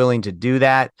will be willing to do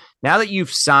that. Now that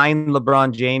you've signed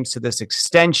LeBron James to this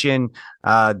extension,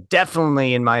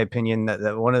 definitely, in my opinion,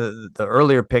 that one of the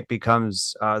earlier pick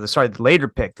becomes the later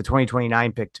pick, the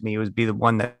 2029 pick to me would be the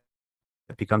one that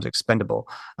becomes expendable.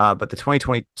 But the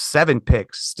 2027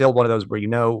 pick, still one of those where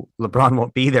LeBron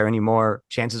won't be there anymore.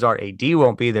 Chances are AD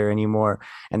won't be there anymore.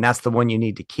 And that's the one you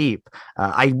need to keep.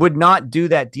 I would not do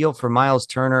that deal for Miles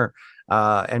Turner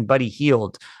and Buddy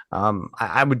Hield.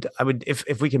 I would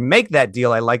if we can make that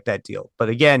deal, I like that deal. But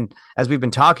again, as we've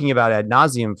been talking about ad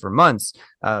nauseum for months,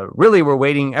 really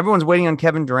everyone's waiting on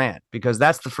Kevin Durant, because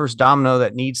that's the first domino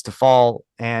that needs to fall.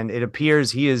 And it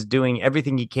appears he is doing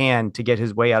everything he can to get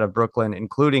his way out of Brooklyn,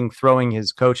 including throwing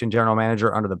his coach and general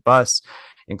manager under the bus,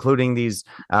 including these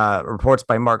reports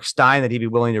by Mark Stein that he'd be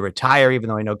willing to retire, even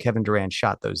though I know Kevin Durant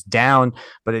shot those down.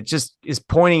 But it just is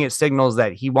pointing at signals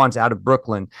that he wants out of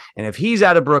Brooklyn. And if he's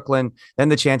out of Brooklyn, then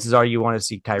the chances are you want to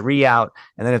see Kyrie out.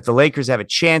 And then if the Lakers have a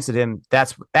chance at him,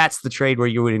 that's the trade where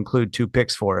you would include two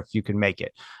picks for, if you can make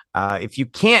it. If you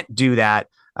can't do that,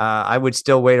 I would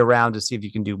still wait around to see if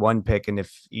you can do one pick. And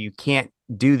if you can't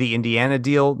do the Indiana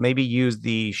deal, maybe use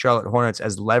the Charlotte Hornets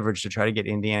as leverage to try to get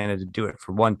Indiana to do it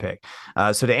for one pick.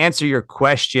 So to answer your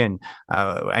question,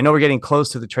 I know we're getting close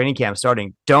to the training camp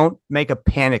starting. Don't make a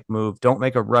panic move. Don't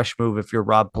make a rush move if you're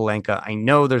Rob Pelinka. I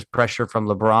know there's pressure from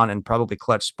LeBron and probably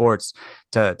Clutch Sports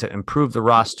to improve the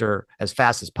roster as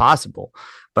fast as possible.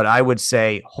 But I would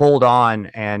say hold on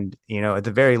and, at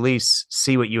the very least,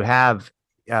 see what you have.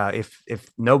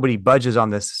 If nobody budges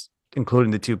on this,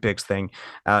 including the two picks thing,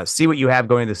 see what you have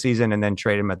going into the season and then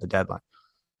trade him at the deadline.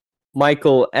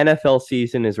 Michael, NFL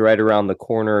season is right around the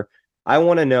corner. I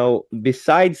want to know,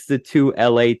 besides the two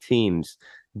LA teams,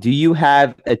 do you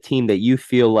have a team that you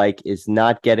feel like is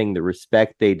not getting the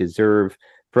respect they deserve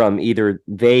from either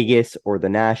Vegas or the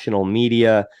national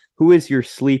media? Who is your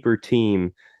sleeper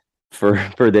team for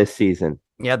this season?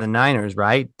 Yeah, the Niners,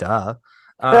 right? Duh.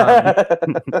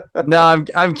 No,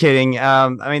 I'm kidding.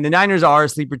 The Niners are a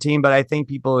sleeper team, but I think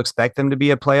people expect them to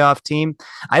be a playoff team.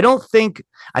 I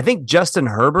think Justin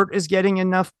Herbert is getting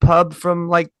enough pub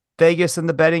from Vegas and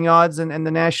the betting odds and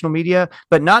the national media,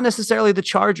 but not necessarily the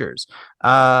Chargers.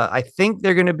 I think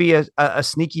they're going to be a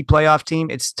sneaky playoff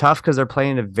team. It's tough because they're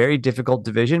playing a very difficult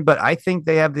division, but I think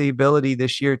they have the ability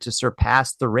this year to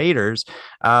surpass the Raiders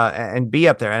and be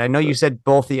up there. And I know you said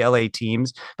both the LA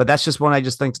teams, but that's just one I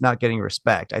just think is not getting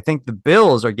respect. I think the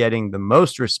Bills are getting the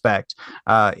most respect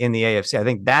in the AFC. I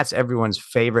think that's everyone's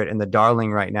favorite and the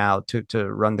darling right now to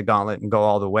run the gauntlet and go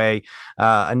all the way.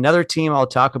 Another team I'll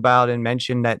talk about and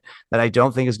mention that I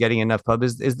don't think is getting enough pub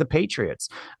is the Patriots.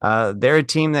 They're a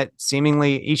team that seemingly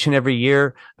each and every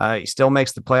year still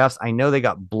makes the playoffs. I know they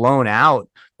got blown out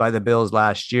by the Bills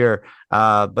last year,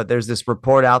 but there's this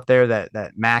report out there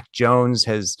that Mac Jones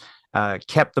has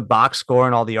kept the box score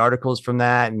and all the articles from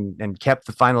that and kept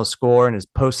the final score and has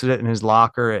posted it in his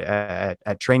locker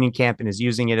at training camp and is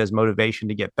using it as motivation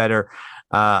to get better.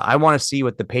 I want to see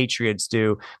what the Patriots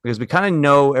do, because we kind of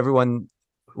know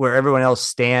where everyone else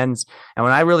stands. And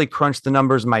when I really crunch the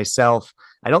numbers myself,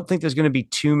 I don't think there's going to be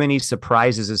too many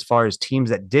surprises as far as teams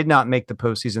that did not make the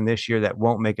postseason this year that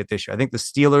won't make it this year. I think the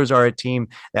Steelers are a team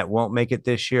that won't make it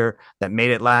this year that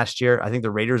made it last year. I think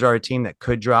the Raiders are a team that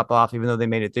could drop off even though they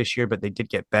made it this year, but they did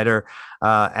get better.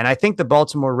 And I think the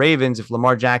Baltimore Ravens, if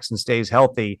Lamar Jackson stays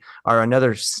healthy, are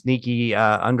another sneaky,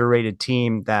 underrated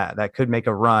team that could make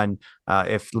a run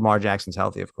if Lamar Jackson's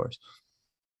healthy, of course.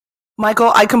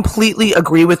 Michael, I completely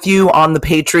agree with you on the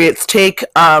Patriots take.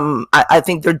 I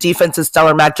think their defense is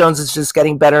stellar. Mac Jones is just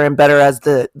getting better and better as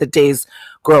the days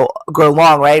grow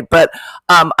long, right? But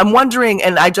I'm wondering,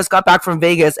 and I just got back from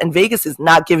Vegas, and Vegas is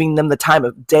not giving them the time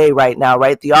of day right now,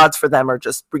 right? The odds for them are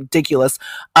just ridiculous.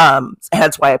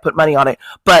 Hence why I put money on it.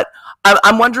 But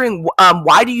I'm wondering,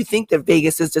 why do you think that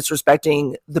Vegas is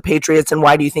disrespecting the Patriots, and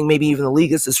why do you think maybe even the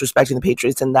league is disrespecting the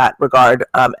Patriots in that regard,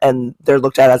 and they're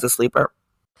looked at as a sleeper?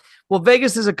 Well,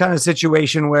 Vegas is a kind of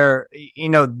situation where,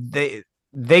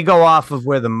 they go off of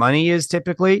where the money is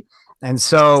typically. And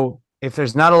so if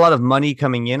there's not a lot of money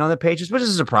coming in on the Patriots, which is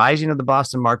a surprise, the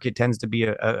Boston market tends to be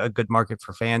a good market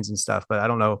for fans and stuff, but I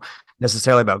don't know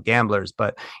necessarily about gamblers.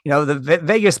 But, the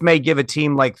Vegas may give a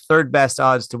team like third best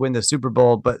odds to win the Super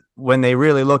Bowl, but when they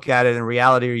really look at it in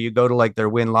reality, or you go to like their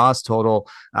win-loss total,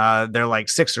 they're like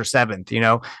 6th or 7th,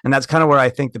 and that's kind of where I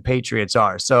think the Patriots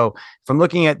are. So from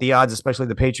looking at the odds, especially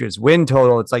the Patriots win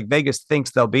total, it's like Vegas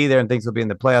thinks they'll be there and thinks they'll be in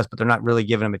the playoffs, but they're not really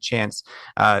giving them a chance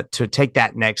to take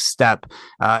that next step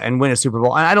and win a Super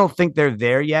Bowl. And I don't think they're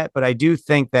there yet, but I do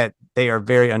think that they are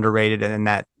very underrated, and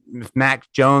that if Mac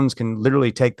Jones can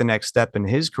literally take the next step in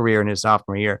his career in his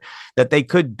sophomore year, that they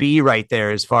could be right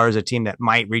there as far as a team that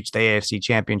might reach the AFC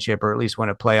Championship or at least win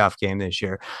a playoff game this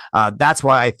year. That's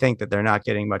why I think that they're not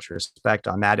getting much respect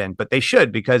on that end, but they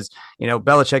should, because,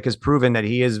 Belichick has proven that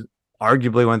he is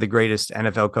arguably one of the greatest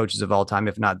NFL coaches of all time,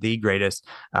 if not the greatest.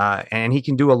 And he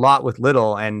can do a lot with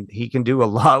little, and he can do a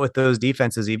lot with those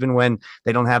defenses, even when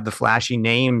they don't have the flashy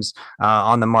names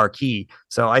on the marquee.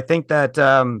 So I think that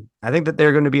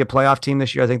they're going to be a playoff team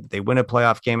this year. I think that they win a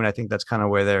playoff game, and I think that's kind of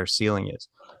where their ceiling is.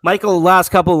 Michael, last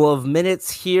couple of minutes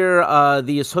here.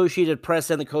 The Associated Press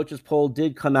and the coaches poll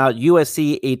did come out.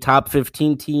 USC, a top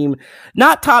 15 team,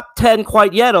 not top 10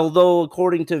 quite yet, although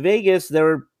according to Vegas,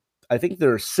 I think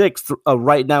they're 6th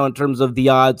right now in terms of the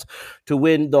odds to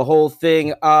win the whole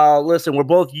thing. Listen, we're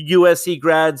both USC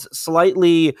grads,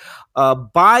 slightly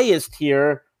biased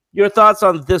here. Your thoughts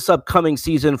on this upcoming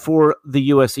season for the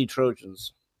USC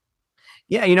Trojans?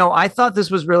 Yeah, I thought this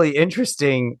was really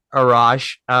interesting,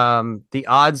 Arash. The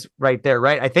odds right there,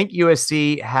 right? I think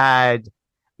USC had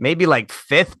maybe like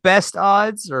 5th best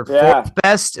odds or 4th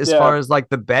best as far as like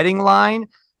the betting line.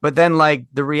 But then, like,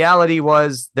 the reality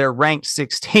was they're ranked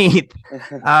 16th.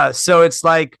 So it's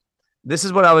like, this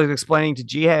is what I was explaining to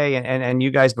Jihei and you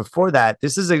guys before that.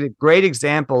 This is a great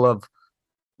example of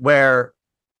where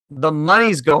the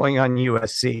money's going on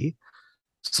USC.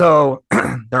 So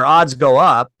their odds go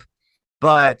up,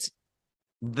 but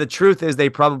the truth is they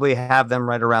probably have them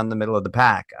right around the middle of the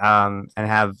pack, and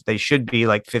they should be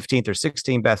like 15th or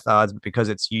 16th best odds, but because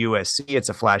it's USC, it's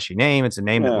a flashy name. It's a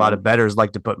name that a lot of bettors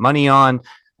like to put money on.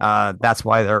 That's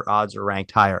why their odds are ranked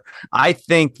higher. I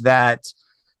think that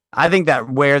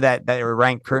where that they're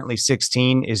ranked currently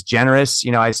 16 is generous.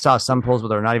 I saw some polls where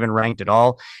they're not even ranked at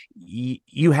all.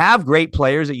 You have great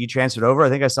players that you transferred over. I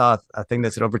think I saw a thing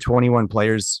that said over 21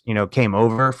 players, came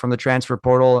over from the transfer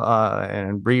portal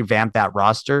and revamped that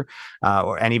roster,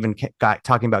 and even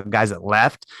talking about guys that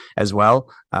left as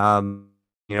well,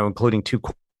 including 2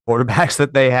 quarterbacks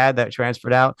that they had that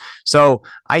transferred out. So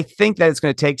I think that it's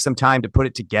going to take some time to put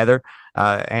it together.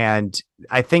 And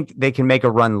I think they can make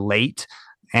a run late,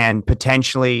 and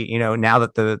potentially, now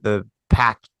that the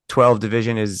Pac-12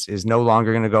 division is no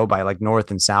longer going to go by like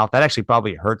North and South, that actually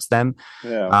probably hurts them.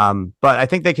 Yeah. But I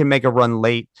think they can make a run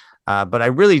late. But I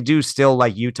really do still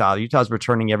like Utah. Utah's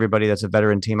returning everybody that's a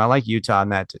veteran team. I like Utah in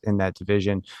that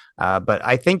division. But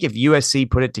I think if USC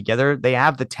put it together, they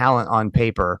have the talent on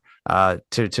paper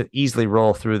to easily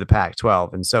roll through the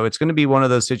Pac-12. And so it's going to be one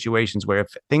of those situations where if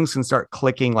things can start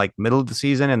clicking like middle of the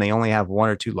season and they only have 1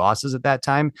 or 2 losses at that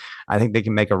time, I think they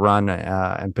can make a run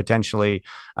and potentially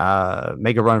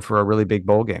make a run for a really big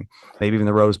bowl game, maybe even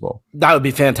the Rose Bowl. That would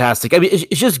be fantastic. I mean,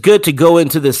 it's just good to go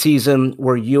into the season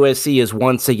where USC is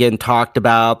once again talked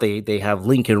about. They have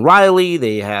Lincoln Riley,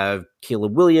 they have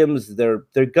Caleb Williams. They're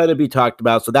going to be talked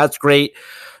about. So that's great.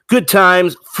 Good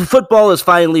times. Football is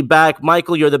finally back.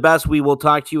 Michael, you're the best. We will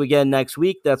talk to you again next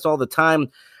week. That's all the time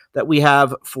that we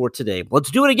have for today.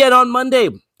 Let's do it again on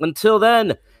Monday. Until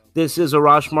then, this is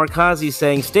Arash Markazi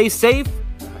saying stay safe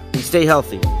and stay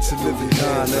healthy.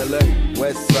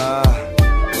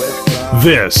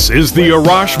 This is the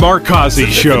Arash Markazi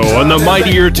Show on the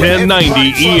Mightier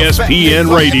 1090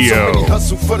 ESPN Radio.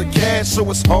 Hustle for the cash, so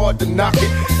it's hard to knock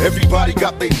it. Everybody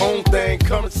got their own thing,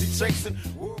 currency chasing.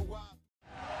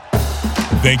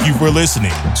 Thank you for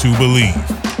listening to Believe.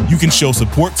 You can show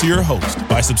support to your host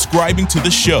by subscribing to the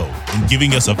show and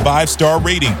giving us a 5-star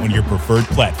rating on your preferred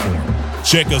platform.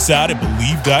 Check us out at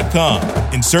Believe.com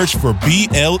and search for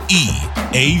BLEAV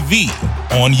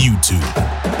on YouTube.